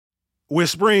With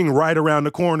spring right around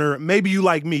the corner, maybe you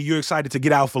like me, you're excited to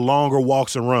get out for longer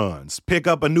walks and runs, pick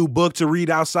up a new book to read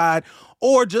outside,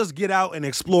 or just get out and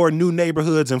explore new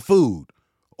neighborhoods and food.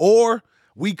 Or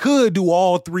we could do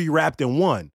all three wrapped in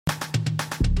one.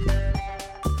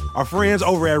 Our friends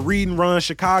over at Read and Run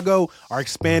Chicago are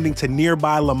expanding to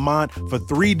nearby Lamont for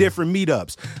 3 different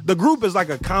meetups. The group is like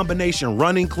a combination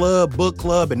running club, book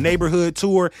club, and neighborhood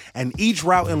tour, and each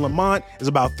route in Lamont is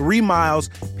about 3 miles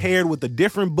paired with a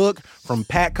different book from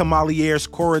Pat Kamalier's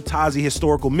Coratazi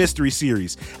Historical Mystery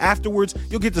Series. Afterwards,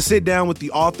 you'll get to sit down with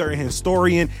the author and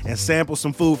historian and sample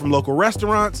some food from local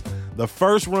restaurants. The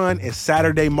first run is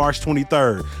Saturday, March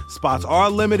 23rd. Spots are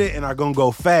limited and are going to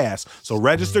go fast, so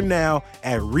register now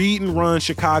at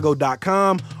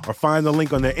readandrunchicago.com or find the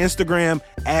link on their Instagram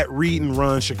at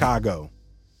readandrunchicago.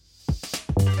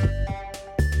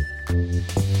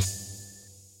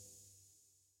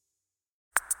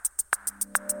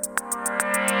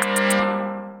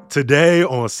 Today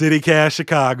on CityCast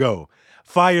Chicago,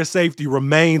 fire safety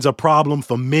remains a problem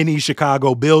for many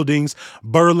Chicago buildings.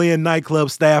 Berlin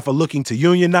nightclub staff are looking to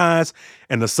unionize,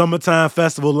 and the summertime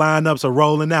festival lineups are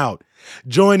rolling out.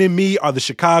 Joining me are the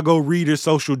Chicago Reader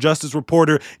social justice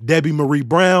reporter Debbie Marie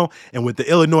Brown, and with the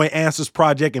Illinois Answers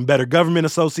Project and Better Government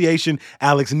Association,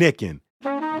 Alex Nicken.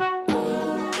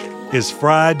 It's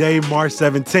Friday, March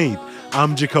 17th.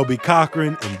 I'm Jacoby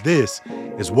Cochran, and this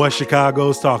is What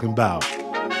Chicago's Talking About.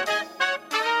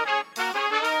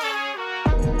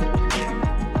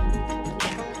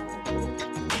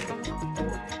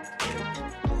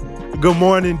 Good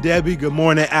morning, Debbie. Good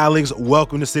morning, Alex.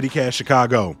 Welcome to CityCast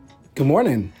Chicago. Good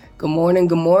morning. Good morning.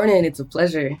 Good morning. It's a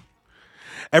pleasure.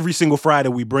 Every single Friday,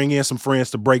 we bring in some friends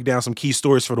to break down some key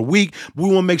stories for the week. We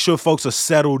want to make sure folks are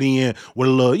settled in with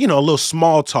a little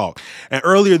small talk. And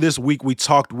earlier this week, we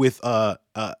talked with our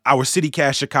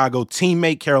CityCast Chicago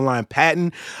teammate, Caroline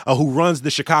Patton, who runs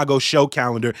the Chicago Show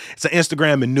Calendar. It's an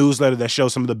Instagram and newsletter that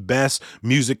shows some of the best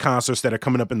music concerts that are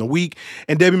coming up in the week.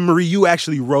 And Debbie Marie, you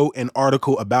actually wrote an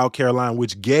article about Caroline,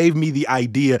 which gave me the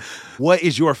idea. What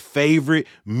is your favorite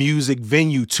music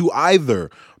venue to either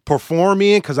perform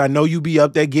in, because I know you be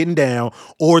up there getting down,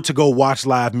 or to go watch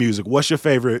live music? What's your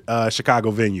favorite Chicago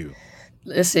venue?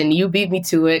 Listen, you beat me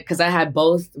to it because I had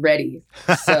both ready.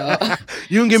 So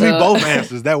you can give me both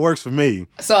answers. That works for me.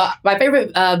 So my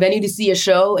favorite venue to see a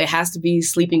show, it has to be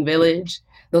Sleeping Village.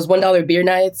 Those $1 beer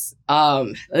nights.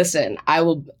 Listen,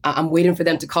 I'm waiting for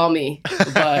them to call me.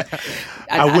 But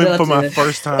I went for my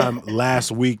first time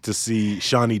last week to see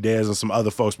Shawnee Dez and some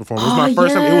other folks perform. It was my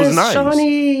first time. It was nice.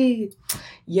 Shawnee.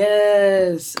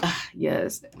 Yes.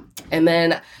 Yes. And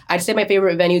then I'd say my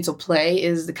favorite venue to play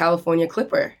is the California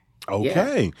Clipper.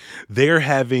 Okay. Yeah. They're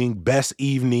having best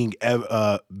evening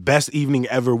ever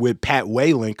with Pat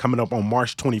Whalen coming up on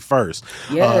March 21st.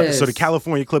 Yes. So the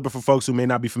California Clipper, for folks who may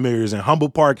not be familiar, is in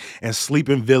Humboldt Park, and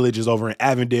Sleeping Village is over in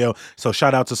Avondale. So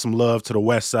shout out to some love to the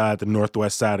west side, the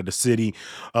northwest side of the city.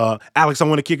 Alex, I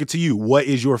want to kick it to you. What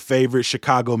is your favorite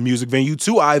Chicago music venue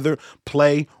to either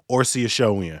play or see a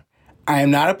show in? I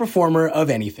am not a performer of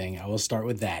anything. I will start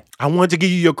with that. I wanted to give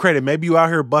you your credit. Maybe you out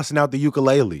here busting out the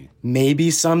ukulele.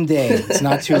 Maybe someday. It's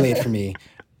not too late for me.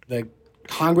 The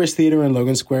Congress Theater in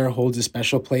Logan Square holds a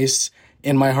special place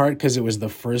in my heart because it was the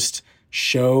first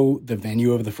show, the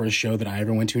venue of the first show that I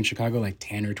ever went to in Chicago, like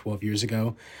 10 or 12 years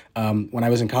ago, when I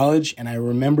was in college. And I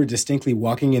remember distinctly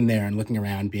walking in there and looking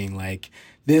around being like,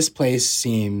 this place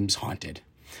seems haunted,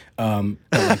 but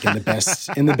like in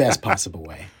the best possible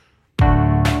way.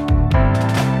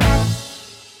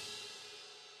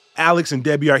 Alex and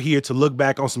Debbie are here to look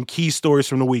back on some key stories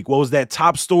from the week. What was that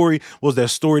top story? What was that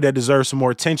story that deserves some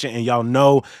more attention? And y'all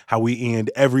know how we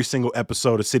end every single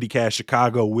episode of CityCast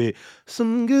Chicago with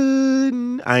some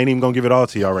good. I ain't even going to give it all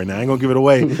to y'all right now. I ain't going to give it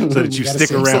away so that you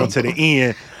stick around to the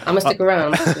end. I'm going to stick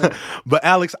around. But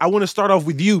Alex, I want to start off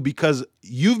with you because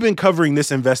you've been covering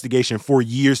this investigation for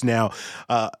years now,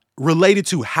 related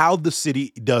to how the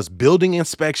city does building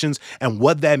inspections and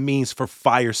what that means for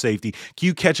fire safety. Can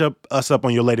you catch us up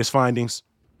on your latest findings?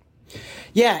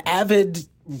 Yeah, avid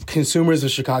consumers of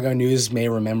Chicago news may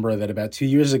remember that about 2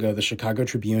 years ago, the Chicago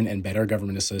Tribune and Better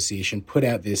Government Association put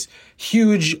out this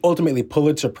huge, ultimately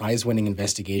Pulitzer Prize-winning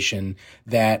investigation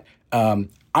that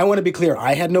I want to be clear,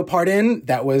 I had no part in.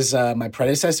 That was my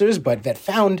predecessors, but that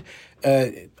found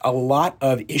a lot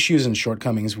of issues and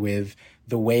shortcomings with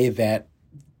the way that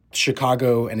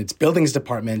Chicago and its buildings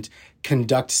department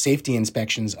conduct safety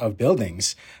inspections of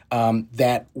buildings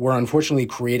that were unfortunately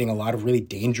creating a lot of really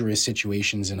dangerous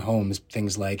situations in homes,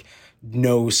 things like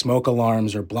no smoke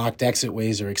alarms or blocked exit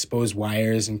ways or exposed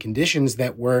wires and conditions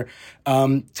that were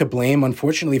to blame,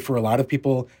 unfortunately, for a lot of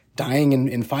people dying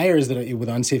in fires with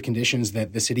unsafe conditions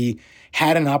that the city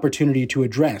had an opportunity to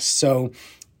address. So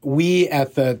we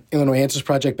at the Illinois Answers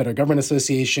Project, Better Government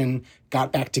Association,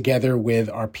 got back together with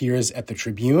our peers at the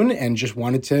Tribune and just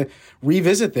wanted to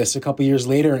revisit this a couple years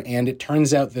later. And it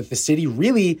turns out that the city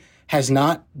really has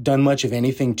not done much of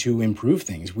anything to improve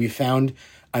things. We found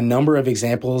a number of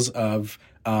examples of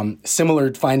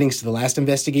similar findings to the last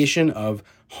investigation of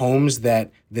homes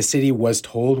that the city was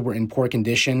told were in poor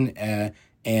condition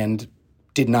and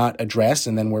did not address,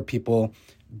 and then where people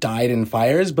died in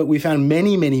fires. But we found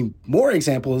many, many more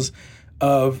examples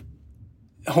of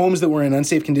homes that were in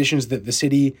unsafe conditions that the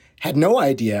city had no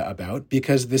idea about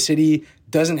because the city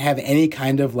doesn't have any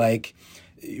kind of like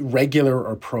regular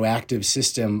or proactive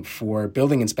system for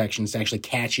building inspections to actually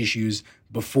catch issues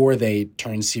before they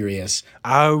turn serious.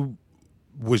 I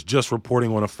was just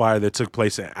reporting on a fire that took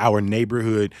place in our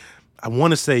neighborhood, I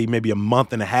want to say maybe a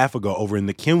month and a half ago over in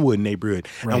the Kenwood neighborhood.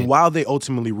 Right. And while they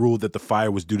ultimately ruled that the fire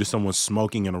was due to someone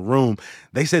smoking in a room,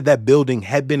 they said that building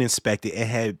had been inspected and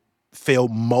had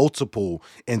failed multiple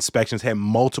inspections, had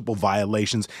multiple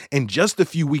violations in just a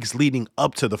few weeks leading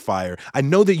up to the fire. I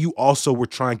know that you also were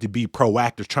trying to be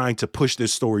proactive, trying to push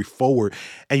this story forward.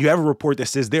 And you have a report that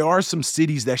says there are some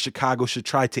cities that Chicago should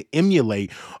try to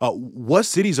emulate. What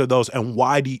cities are those, and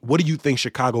what do you think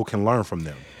Chicago can learn from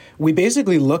them? We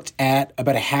basically looked at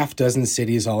about a half dozen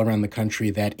cities all around the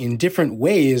country that in different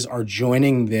ways are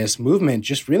joining this movement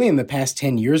just really in the past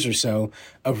 10 years or so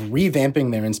of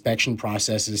revamping their inspection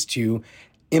processes to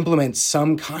implement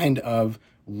some kind of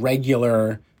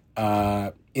regular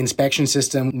inspection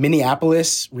system.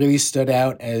 Minneapolis really stood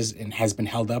out as and has been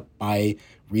held up by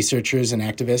researchers and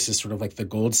activists as sort of like the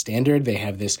gold standard. They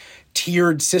have this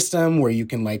tiered system where you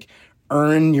can like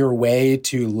earn your way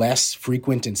to less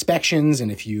frequent inspections.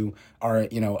 And if you are,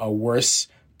 a worse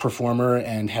performer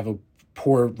and have a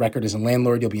poor record as a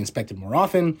landlord, you'll be inspected more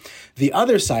often. The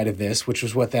other side of this, which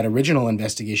was what that original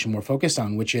investigation more focused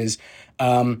on, which is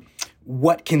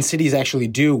what can cities actually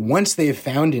do once they've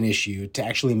found an issue to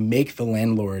actually make the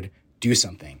landlord do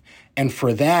something. And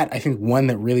for that, I think one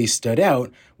that really stood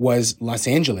out was Los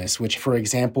Angeles, which, for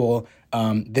example,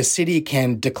 the city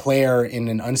can declare in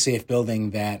an unsafe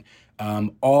building that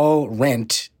all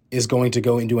rent is going to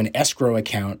go into an escrow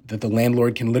account that the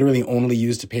landlord can literally only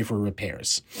use to pay for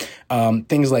repairs.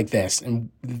 Things like this.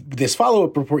 And this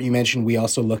follow-up report you mentioned, we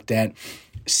also looked at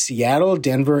Seattle,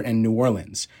 Denver, and New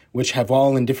Orleans, which have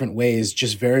all in different ways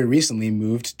just very recently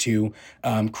moved to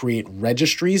create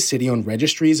registries, city-owned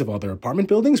registries of all their apartment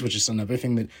buildings, which is another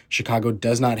thing that Chicago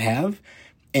does not have.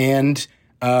 And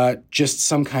just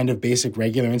some kind of basic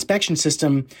regular inspection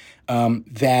system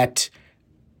that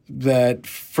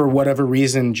for whatever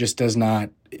reason just does not,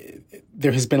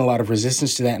 there has been a lot of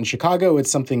resistance to that in Chicago.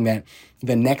 It's something that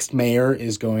the next mayor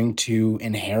is going to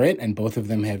inherit, and both of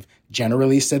them have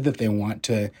generally said that they want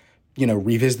to,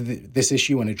 revisit this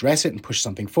issue and address it and push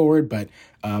something forward, but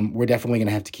we're definitely going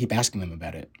to have to keep asking them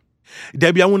about it.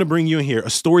 Debbie, I want to bring you in here. A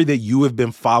story that you have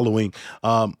been following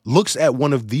looks at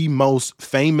one of the most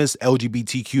famous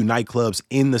LGBTQ nightclubs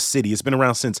in the city. It's been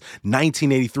around since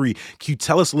 1983. Can you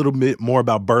tell us a little bit more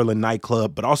about Berlin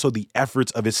nightclub, but also the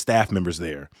efforts of its staff members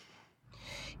there?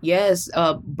 Yes,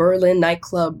 Berlin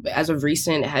nightclub, as of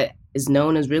recent, is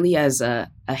known as really as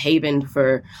a haven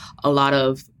for a lot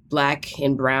of Black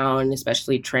and brown,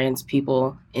 especially trans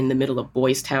people in the middle of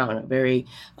Boys Town,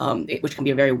 which can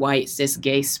be a very white, cis,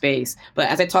 gay space. But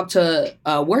as I talked to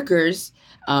workers,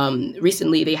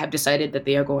 recently they have decided that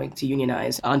they are going to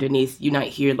unionize underneath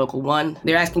Unite Here Local 1.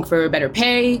 They're asking for better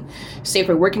pay,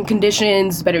 safer working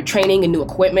conditions, better training and new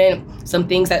equipment. Some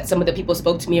things that some of the people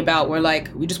spoke to me about were like,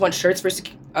 we just want shirts for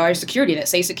our security that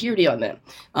say security on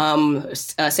them,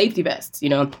 safety vests,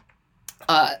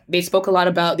 They spoke a lot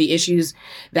about the issues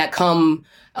that come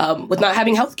with not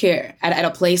having healthcare at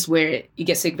a place where you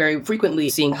get sick very frequently,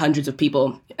 seeing hundreds of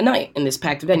people a night in this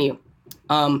packed venue.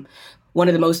 One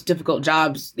of the most difficult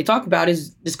jobs they talk about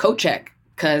is this coat check,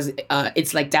 because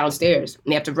it's like downstairs.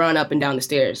 And they have to run up and down the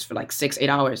stairs for like 6-8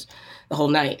 hours the whole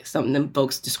night. Some of them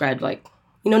folks described like,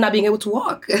 not being able to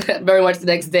walk very much the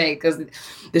next day because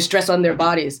the stress on their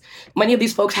bodies. Many of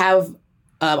these folks are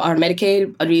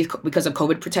Medicaid because of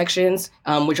COVID protections,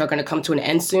 which are going to come to an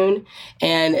end soon.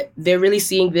 And they're really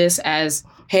seeing this as,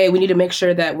 hey, we need to make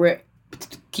sure that we're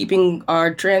keeping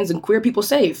our trans and queer people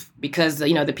safe because,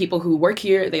 the people who work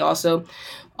here, they also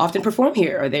often perform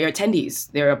here, or they're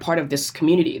attendees. They're a part of this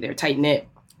community. They're tight-knit.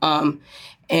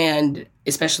 And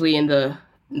especially in the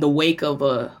the wake of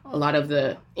a lot of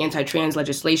the anti-trans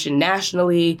legislation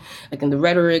nationally, like in the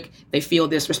rhetoric, they feel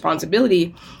this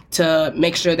responsibility to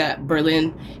make sure that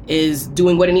Berlin is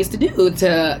doing what it needs to do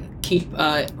to keep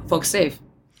folks safe.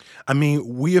 I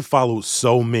mean, we have followed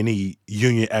so many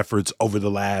union efforts over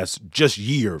the last just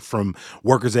year, from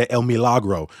workers at El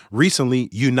Milagro. Recently,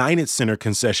 United Center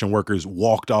concession workers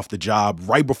walked off the job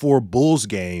right before a Bulls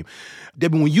game.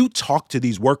 Debbie, when you talk to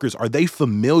these workers, are they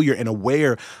familiar and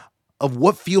aware of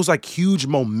what feels like huge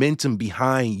momentum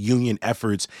behind union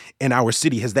efforts in our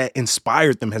city? Has that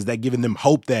inspired them? Has that given them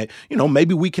hope that,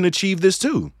 maybe we can achieve this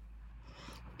too?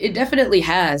 It definitely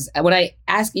has. When I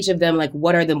ask each of them, like,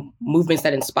 what are the movements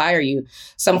that inspire you?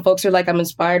 Some folks are like, I'm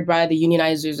inspired by the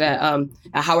unionizers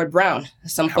at Howard Brown.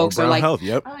 Some folks are like, Health,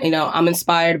 yep. I'm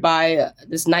inspired by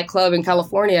this nightclub in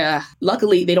California.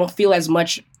 Luckily, they don't feel as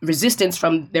much resistance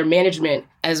from their management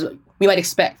as we might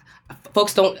expect.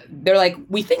 Folks they're like,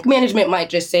 we think management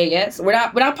might just say yes. We're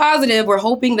not positive. We're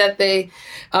hoping that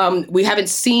we haven't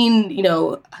seen,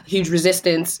 huge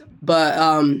resistance, but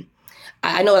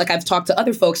I know, like, I've talked to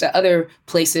other folks at other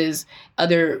places,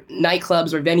 other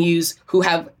nightclubs or venues who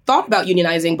have thought about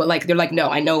unionizing, but they're like,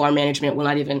 no, I know our management will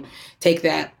not even take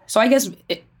that. So I guess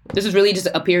this is really just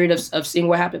a period of seeing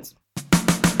what happens.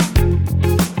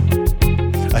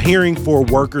 A hearing for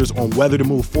workers on whether to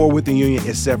move forward with the union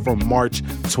is set for March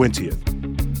 20th.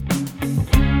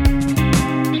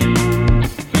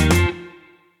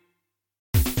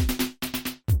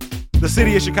 The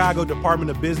City of Chicago Department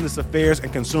of Business Affairs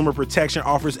and Consumer Protection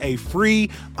offers a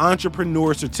free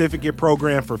entrepreneur certificate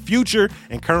program for future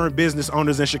and current business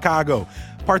owners in Chicago.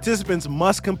 Participants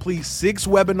must complete 6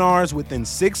 webinars within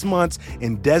 6 months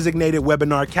in designated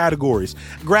webinar categories.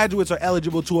 Graduates are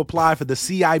eligible to apply for the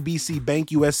CIBC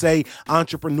Bank USA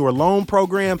Entrepreneur Loan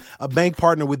Program, a bank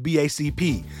partner with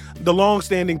BACP. The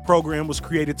long-standing program was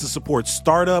created to support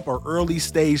startup or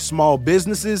early-stage small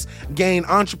businesses gain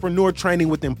entrepreneur training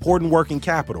with important working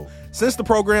capital. Since the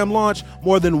program launched,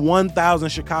 more than 1,000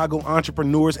 Chicago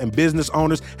entrepreneurs and business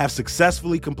owners have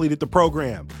successfully completed the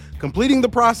program. Completing the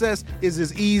process is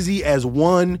as easy as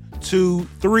 1, 2,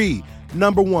 3.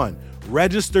 Number 1,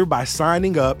 register by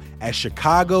signing up at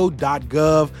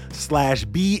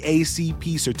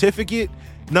chicago.gov/BACP certificate.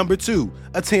 Number 2,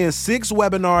 attend 6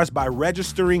 webinars by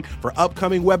registering for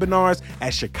upcoming webinars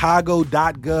at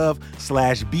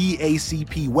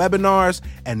chicago.gov/BACP webinars.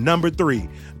 And number 3,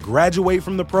 graduate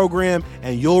from the program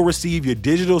and you'll receive your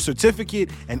digital certificate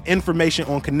and information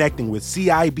on connecting with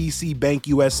CIBC Bank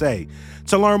USA.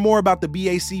 To learn more about the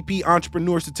BACP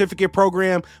Entrepreneur Certificate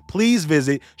Program, please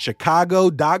visit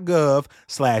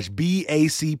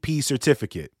chicago.gov/BACP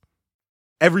certificate.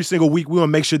 Every single week, we want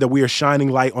to make sure that we are shining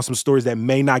light on some stories that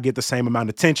may not get the same amount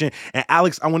of attention. And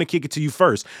Alex, I want to kick it to you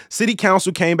first. City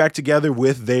Council came back together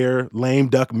with their lame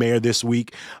duck mayor this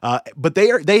week, but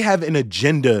they have an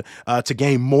agenda to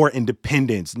gain more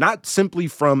independence, not simply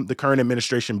from the current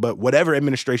administration, but whatever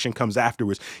administration comes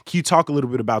afterwards. Can you talk a little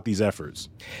bit about these efforts?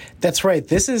 That's right.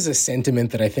 This is a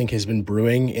sentiment that I think has been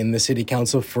brewing in the City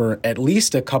Council for at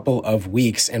least a couple of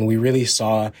weeks, and we really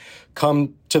saw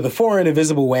come to the fore in a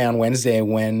visible way on Wednesday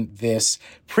when this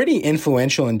pretty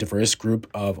influential and diverse group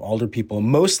of Alder people,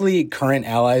 mostly current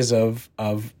allies of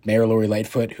Mayor Lori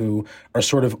Lightfoot, who are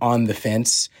sort of on the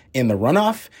fence in the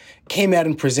runoff, came out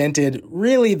and presented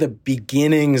really the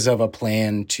beginnings of a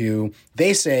plan to,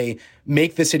 they say,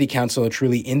 make the city council a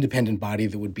truly independent body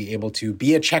that would be able to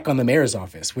be a check on the mayor's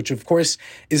office, which of course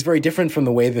is very different from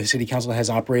the way the city council has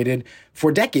operated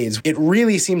for decades. It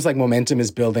really seems like momentum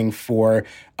is building for,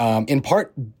 in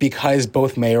part because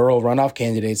both mayoral runoff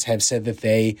candidates have said that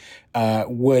they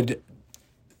would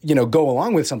go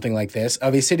along with something like this,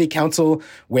 of a city council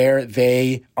where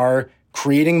they are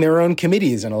creating their own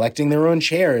committees and electing their own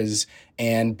chairs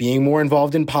and being more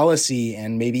involved in policy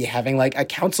and maybe having like a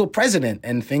council president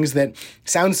and things that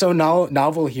sound so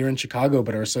novel here in Chicago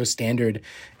but are so standard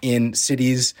in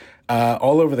cities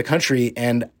all over the country.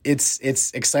 And it's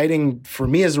exciting for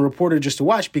me as a reporter just to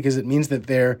watch, because it means that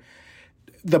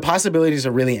the possibilities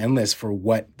are really endless for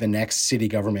what the next city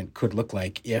government could look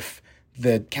like if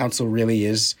the council really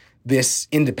is this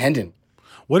independent.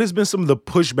 What has been some of the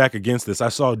pushback against this? I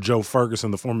saw Joe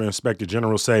Ferguson, the former inspector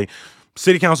general, say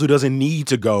city council doesn't need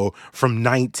to go from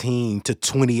 19 to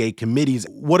 28 committees.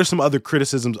 What are some other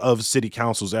criticisms of city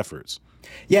council's efforts?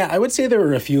 Yeah, I would say there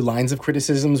are a few lines of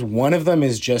criticisms. One of them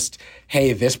is just,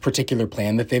 hey, this particular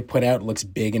plan that they've put out looks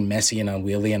big and messy and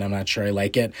unwieldy, and I'm not sure I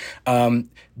like it.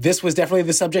 This was definitely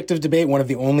the subject of debate. One of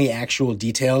the only actual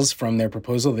details from their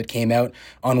proposal that came out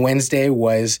on Wednesday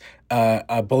was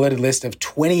a bulleted list of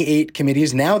 28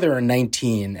 committees. Now there are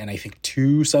 19, and I think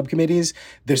 2 subcommittees.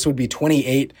 This would be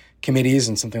 28 committees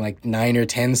and something like 9 or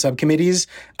 10 subcommittees.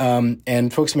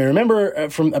 And folks may remember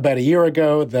from about a year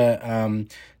ago, the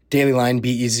Daily Line,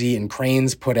 BEZ, and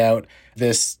Cranes put out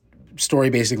this story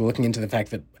basically looking into the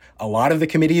fact that a lot of the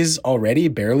committees already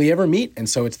barely ever meet. And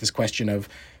so it's this question of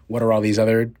what are all these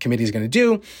other committees going to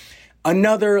do?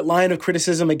 Another line of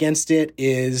criticism against it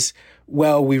is,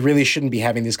 well, we really shouldn't be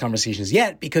having these conversations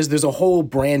yet because there's a whole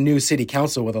brand new city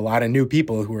council with a lot of new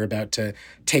people who are about to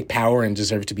take power and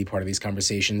deserve to be part of these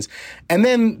conversations. And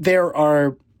then there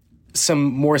are some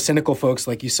more cynical folks,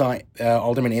 like you saw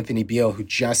Alderman Anthony Beale, who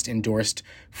just endorsed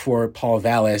for Paul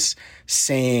Vallis,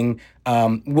 saying,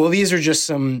 well, these are just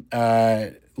some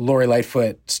Lori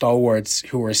Lightfoot stalwarts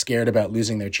who are scared about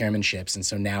losing their chairmanships. And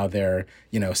so now they're,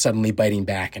 suddenly biting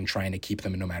back and trying to keep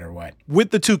them no matter what.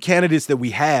 With the 2 candidates that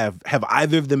we have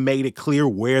either of them made it clear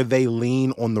where they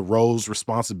lean on the roles,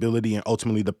 responsibility, and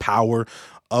ultimately the power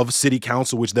of city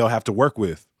council, which they'll have to work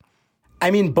with? I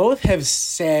mean, both have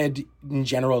said in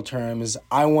general terms,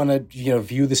 I want to,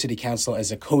 view the city council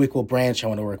as a co-equal branch. I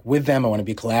want to work with them. I want to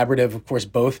be collaborative. Of course,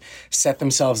 both set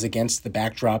themselves against the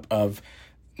backdrop of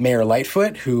Mayor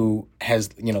Lightfoot, who has,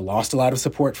 lost a lot of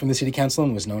support from the city council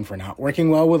and was known for not working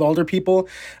well with older people.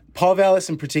 Paul Vallis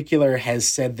in particular has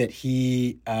said that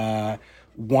he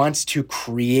wants to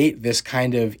create this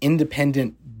kind of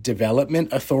independent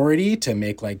development authority to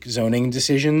make zoning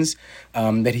decisions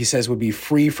that he says would be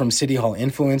free from city hall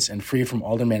influence and free from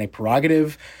aldermanic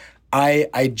prerogative.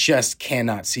 I just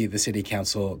cannot see the city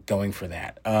council going for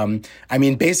that.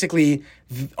 Basically,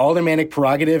 aldermanic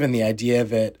prerogative and the idea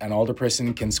that an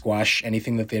alderperson can squash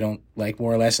anything that they don't like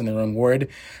more or less in their own ward.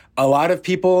 A lot of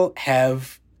people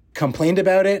have complained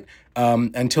about it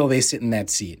until they sit in that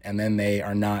seat, and then they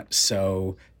are not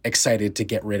so excited to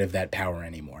get rid of that power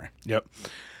anymore. Yep.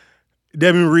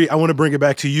 Debbie Marie, I want to bring it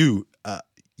back to you.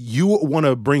 You want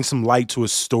to bring some light to a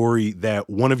story that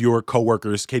one of your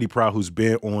coworkers, Katie Proud, who's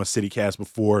been on CityCast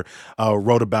before,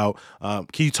 wrote about.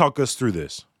 Can you talk us through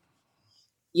this?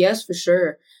 Yes, for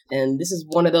sure. And this is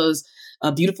one of those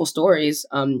beautiful stories.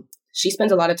 She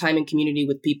spends a lot of time in community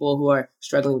with people who are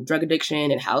struggling with drug addiction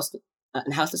and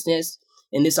houselessness.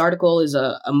 And this article is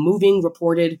a moving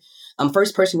reported,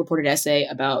 first-person reported essay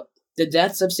about the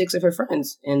deaths of 6 of her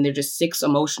friends. And they're just 6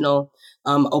 emotional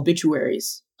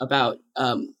obituaries about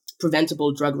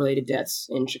preventable drug-related deaths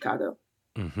in Chicago.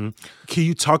 Mm-hmm. Can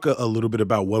you talk a little bit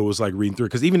about what it was like reading through it?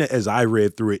 Because even as I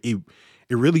read through it,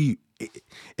 it really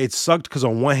sucked because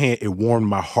on one hand, it warmed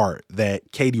my heart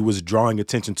that Katie was drawing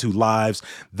attention to lives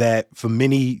that for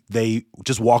many, they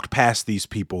just walked past these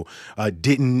people,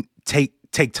 didn't take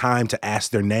time to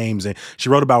ask their names. And she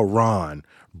wrote about Ron,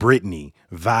 Brittany,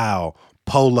 Val,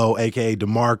 Polo, aka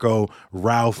DeMarco,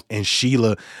 Ralph, and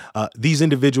Sheila. These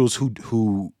individuals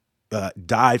who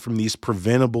died from these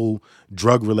preventable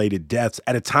drug-related deaths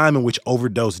at a time in which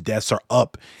overdose deaths are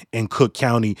up in Cook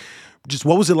County. Just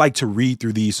what was it like to read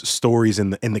through these stories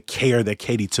and the care that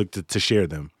Katie took to share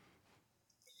them?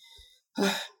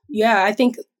 Yeah, I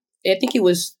think it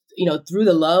was, through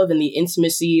the love and the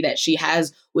intimacy that she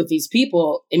has with these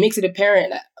people, it makes it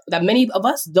apparent that many of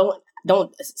us don't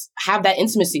have that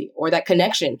intimacy or that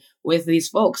connection with these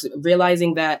folks,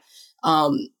 realizing that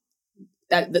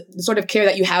that the sort of care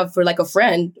that you have for a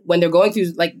friend when they're going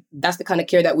through, that's the kind of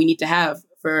care that we need to have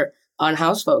for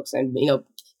unhoused folks and,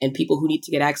 and people who need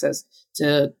to get access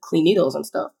to clean needles and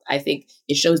stuff. I think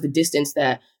it shows the distance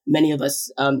that many of us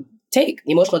take,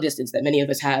 the emotional distance that many of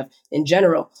us have in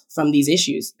general from these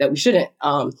issues that we shouldn't.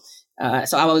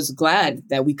 So I was glad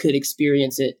that we could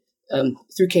experience it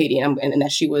through Katie and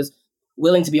that she was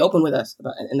willing to be open with us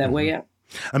in that way. Yeah.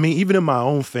 I mean, even in my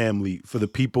own family, for the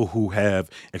people who have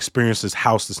experienced this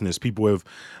houselessness, people who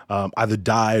have either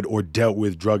died or dealt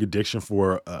with drug addiction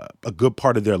for a good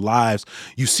part of their lives,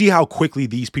 you see how quickly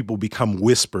these people become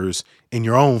whispers in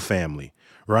your own family,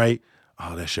 right?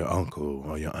 Oh, that's your uncle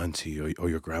or your auntie or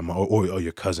your grandma or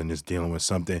your cousin is dealing with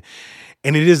something.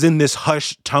 And it is in this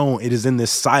hushed tone, it is in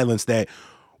this silence that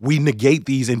we negate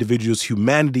these individuals'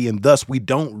 humanity, and thus we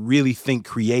don't really think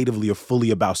creatively or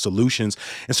fully about solutions.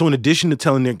 And so in addition to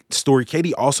telling their story,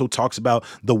 Katie also talks about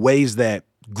the ways that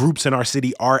groups in our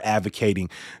city are advocating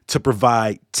to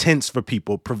provide tents for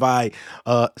people, provide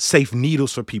safe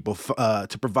needles for people,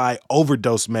 to provide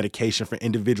overdose medication for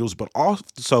individuals, but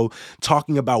also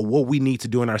talking about what we need to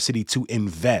do in our city to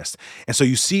invest. And so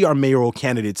you see our mayoral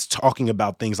candidates talking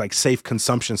about things like safe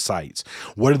consumption sites.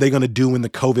 What are they going to do when the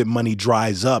COVID money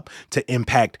dries up to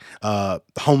impact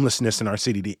homelessness in our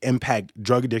city, to impact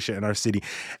drug addiction in our city?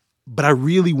 But I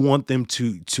really want them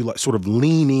to like sort of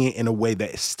lean in a way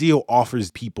that still offers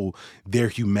people their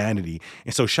humanity.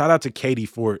 And so shout out to Katie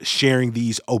for sharing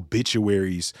these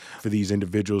obituaries for these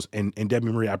individuals. And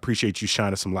Debbie Marie, I appreciate you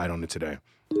shining some light on it today.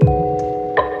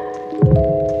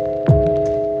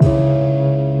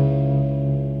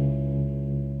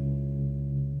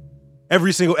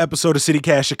 Every single episode of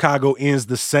CityCast Chicago ends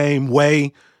the same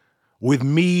way, with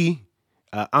me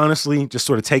honestly just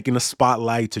sort of taking the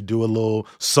spotlight to do a little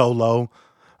solo.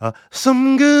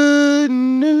 Some good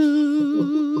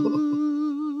news.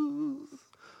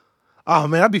 Oh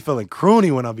man, I be feeling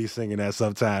croony when I be singing that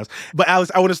sometimes. But Alex,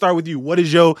 I want to start with you. What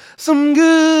is your some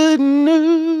good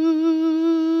news?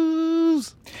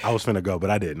 I was finna go, but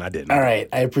I didn't. All right,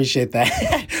 I appreciate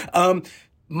that.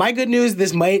 My good news,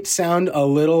 this might sound a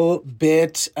little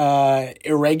bit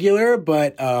irregular,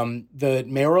 but the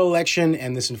mayoral election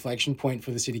and this inflection point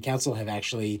for the city council have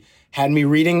actually had me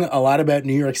reading a lot about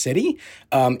New York City.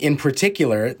 In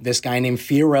particular, this guy named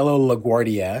Fiorello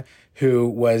LaGuardia, who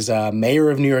was mayor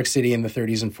of New York City in the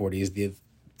 30s and 40s, the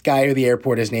guy who the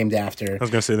airport is named after. I was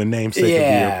going to say the namesake of the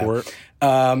airport.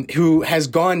 Who has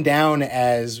gone down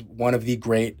as one of the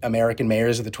great American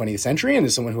mayors of the 20th century, and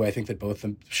is someone who I think that both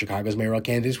of Chicago's mayoral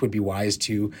candidates would be wise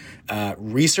to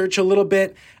research a little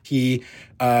bit. He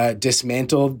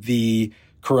dismantled the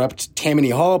corrupt Tammany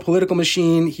Hall political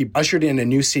machine. He ushered in a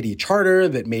new city charter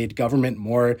that made government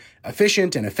more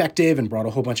efficient and effective and brought a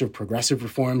whole bunch of progressive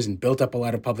reforms and built up a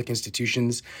lot of public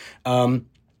institutions.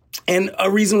 And a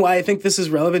reason why I think this is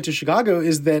relevant to Chicago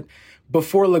is that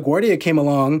before LaGuardia came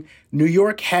along, New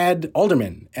York had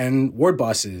aldermen and ward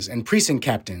bosses and precinct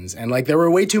captains. And there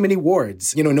were way too many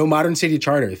wards, no modern city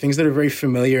charter, things that are very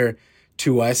familiar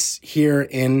to us here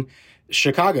in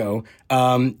Chicago.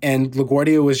 And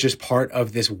LaGuardia was just part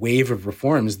of this wave of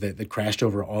reforms that crashed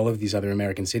over all of these other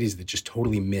American cities that just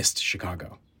totally missed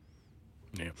Chicago.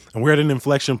 Yeah. And we're at an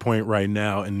inflection point right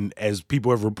now. And as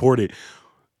people have reported,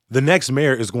 the next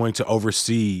mayor is going to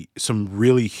oversee some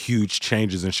really huge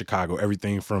changes in Chicago,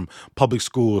 everything from public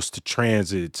schools to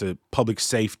transit to public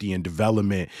safety and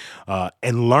development,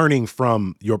 and learning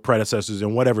from your predecessors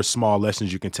and whatever small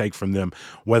lessons you can take from them,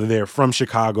 whether they're from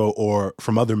Chicago or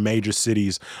from other major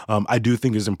cities, I do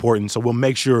think is important. So we'll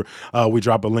make sure we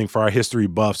drop a link for our history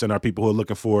buffs and our people who are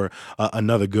looking for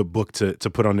another good book to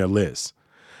put on their list.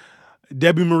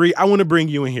 Debbie Marie, I want to bring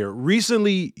you in here.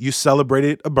 Recently, you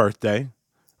celebrated a birthday.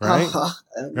 Right?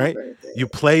 Right? Birthday. You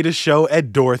played a show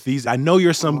at Dorothy's. I know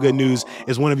your Some Good News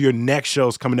is one of your next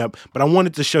shows coming up, but I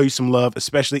wanted to show you some love,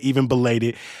 especially even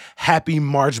belated. Happy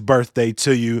March birthday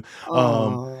to you.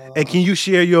 And can you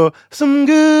share your Some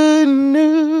Good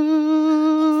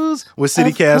News with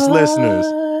CityCast listeners?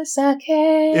 I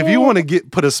can. If you want to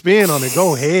put a spin on it,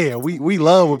 go ahead. We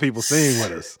love when people sing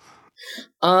with us.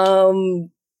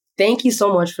 Thank you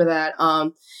so much for that.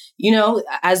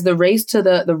 As the race to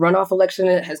the runoff election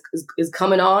is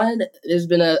coming on, there's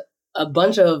been a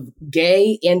bunch of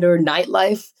gay and/or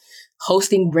nightlife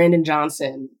hosting Brandon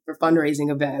Johnson for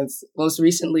fundraising events. Most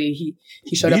recently, he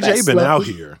showed up at out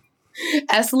here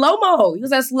at Slow Mo. He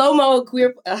was at Slow Mo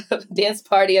queer dance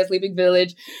party at Sleeping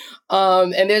Village,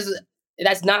 and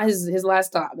that's not his last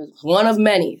stop. It's one of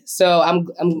many. So I'm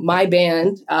my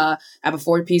band. I have a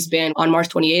 4-piece band. On March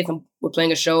 28th, we're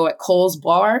playing a show at Cole's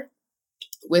Bar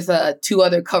with 2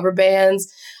 other cover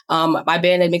bands. My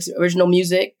band that makes original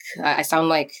music. I sound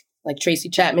like Tracy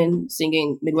Chapman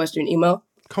singing Midwestern emo.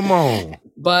 Come on.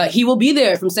 But he will be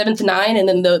there from 7 to 9, and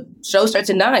then the show starts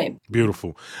at 9.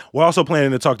 Beautiful. We're also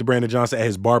planning to talk to Brandon Johnson at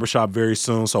his barbershop very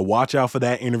soon, so watch out for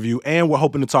that interview. And we're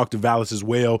hoping to talk to Vallis as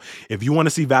well. If you want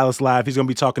to see Vallis live, he's going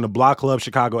to be talking to Block Club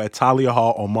Chicago at Talia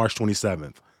Hall on March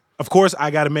 27th. Of course,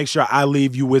 I got to make sure I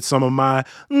leave you with some of my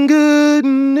good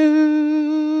news.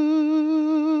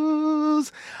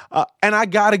 And I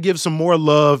got to give some more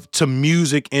love to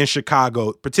music in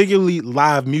Chicago, particularly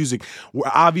live music.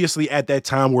 We're obviously at that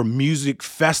time where music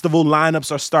festival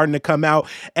lineups are starting to come out.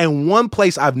 And one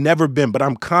place I've never been, but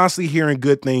I'm constantly hearing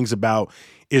good things about,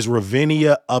 is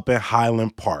Ravinia up in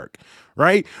Highland Park.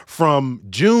 right? From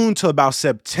June to about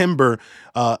September,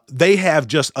 they have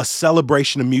just a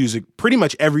celebration of music pretty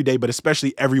much every day, but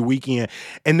especially every weekend.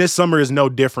 And this summer is no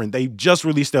different. They just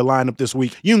released their lineup this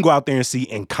week. You can go out there and see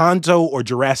Encanto or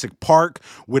Jurassic Park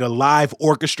with a live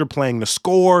orchestra playing the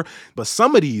score. But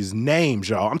some of these names,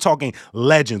 y'all, I'm talking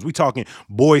legends. We talking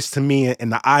Boyz II Men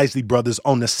and the Isley Brothers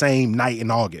on the same night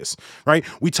in August, right?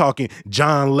 We talking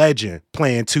John Legend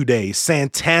playing 2 days,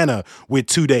 Santana with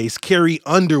 2 days, Carrie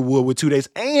Underwood with 2 days,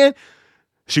 and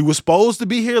she was supposed to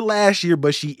be here last year,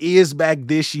 but she is back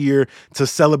this year to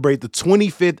celebrate the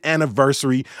 25th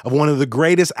anniversary of one of the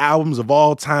greatest albums of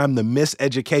all time, The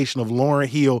Miseducation of Lauryn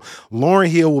Hill. Lauryn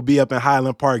Hill will be up in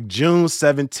Highland Park June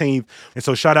 17th. And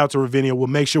so shout out to Ravinia. We'll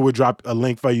make sure we'll drop a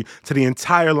link for you to the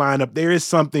entire lineup. There is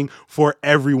something for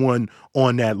everyone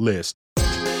on that list.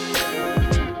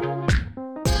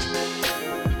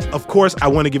 Of course, I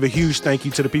want to give a huge thank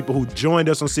you to the people who joined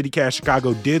us on CityCast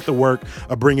Chicago, did the work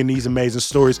of bringing these amazing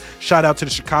stories. Shout out to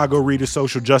the Chicago Reader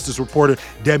social justice reporter,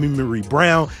 Debbie Marie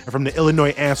Brown, and from the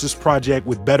Illinois Answers Project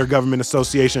with Better Government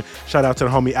Association, shout out to the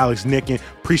homie Alex Nicken.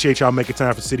 Appreciate y'all making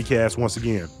time for CityCast once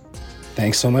again.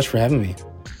 Thanks so much for having me.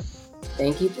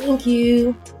 Thank you. Thank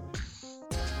you.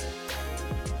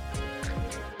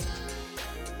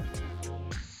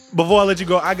 Before I let you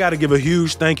go, I got to give a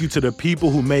huge thank you to the people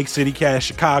who make CityCast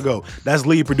Chicago. That's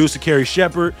lead producer Carrie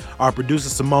Shepard, our producer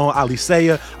Simone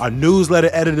Alisea, our newsletter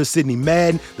editor Sydney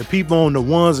Madden, the people on the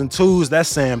ones and twos, that's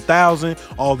Sam Thousand,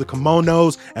 all the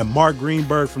kimonos, and Mark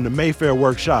Greenberg from the Mayfair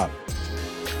Workshop.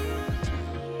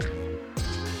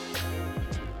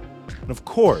 And of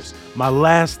course, my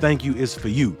last thank you is for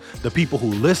you, the people who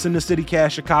listen to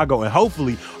CityCast Chicago and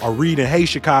hopefully are reading Hey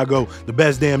Chicago, the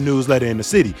best damn newsletter in the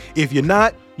city. If you're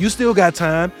not, you still got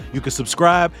time. You can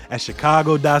subscribe at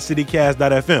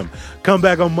chicago.citycast.fm. Come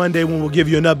back on Monday when we'll give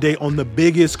you an update on the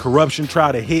biggest corruption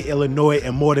trial to hit Illinois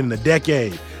in more than a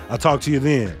decade. I'll talk to you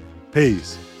then.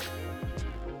 Peace.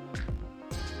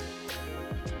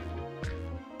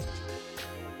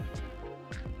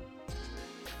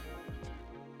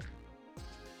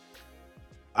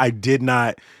 I did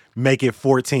not make it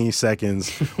 14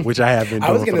 seconds, which I have been doing.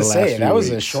 I was going to say that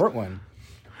was a short one.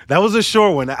 That was a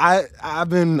short one. I've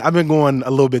been going a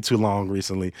little bit too long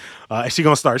recently. She's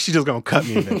just gonna cut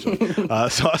me eventually.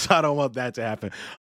 So I don't want that to happen.